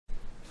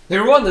Hey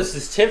everyone, this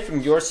is Tim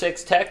from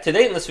YourSixTech.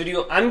 Today in this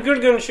video, I'm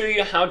going to show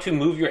you how to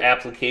move your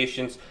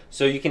applications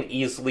so you can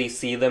easily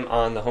see them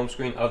on the home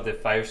screen of the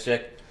Fire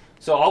Stick.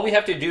 So all we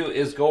have to do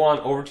is go on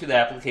over to the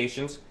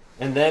applications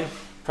and then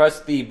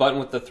press the button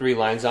with the three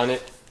lines on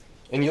it.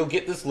 And you'll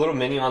get this little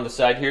menu on the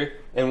side here.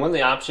 And one of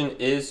the options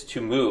is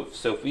to move.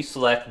 So if we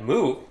select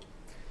move,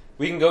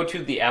 we can go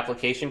to the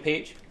application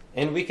page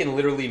and we can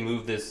literally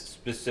move this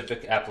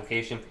specific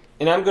application.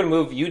 And I'm going to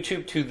move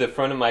YouTube to the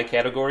front of my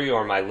category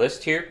or my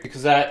list here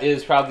because that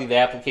is probably the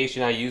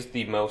application I use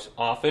the most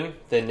often.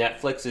 Then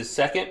Netflix is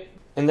second.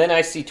 And then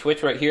I see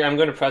Twitch right here. I'm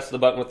going to press the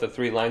button with the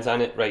three lines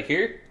on it right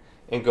here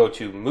and go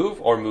to move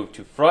or move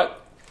to front.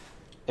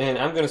 And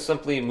I'm going to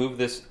simply move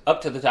this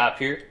up to the top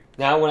here.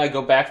 Now when I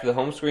go back to the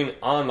home screen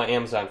on my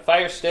Amazon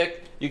Fire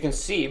Stick, you can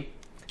see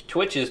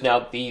Twitch is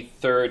now the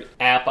third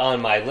app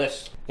on my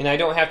list. And I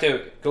don't have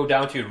to go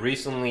down to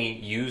recently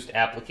used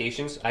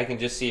applications. I can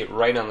just see it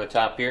right on the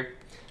top here.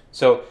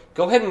 So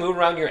go ahead and move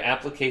around your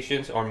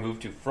applications or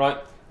move to front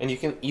and you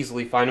can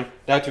easily find them.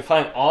 Now to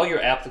find all your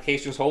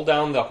applications, hold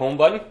down the home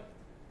button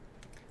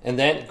and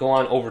then go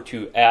on over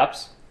to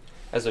apps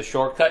as a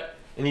shortcut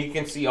and you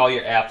can see all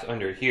your apps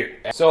under here.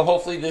 So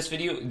hopefully this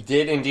video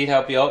did indeed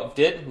help you out. If it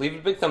did, leave it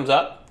a big thumbs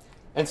up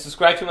and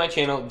subscribe to my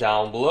channel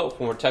down below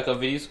for more tech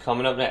videos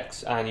coming up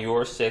next on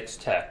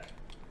YourSixTech.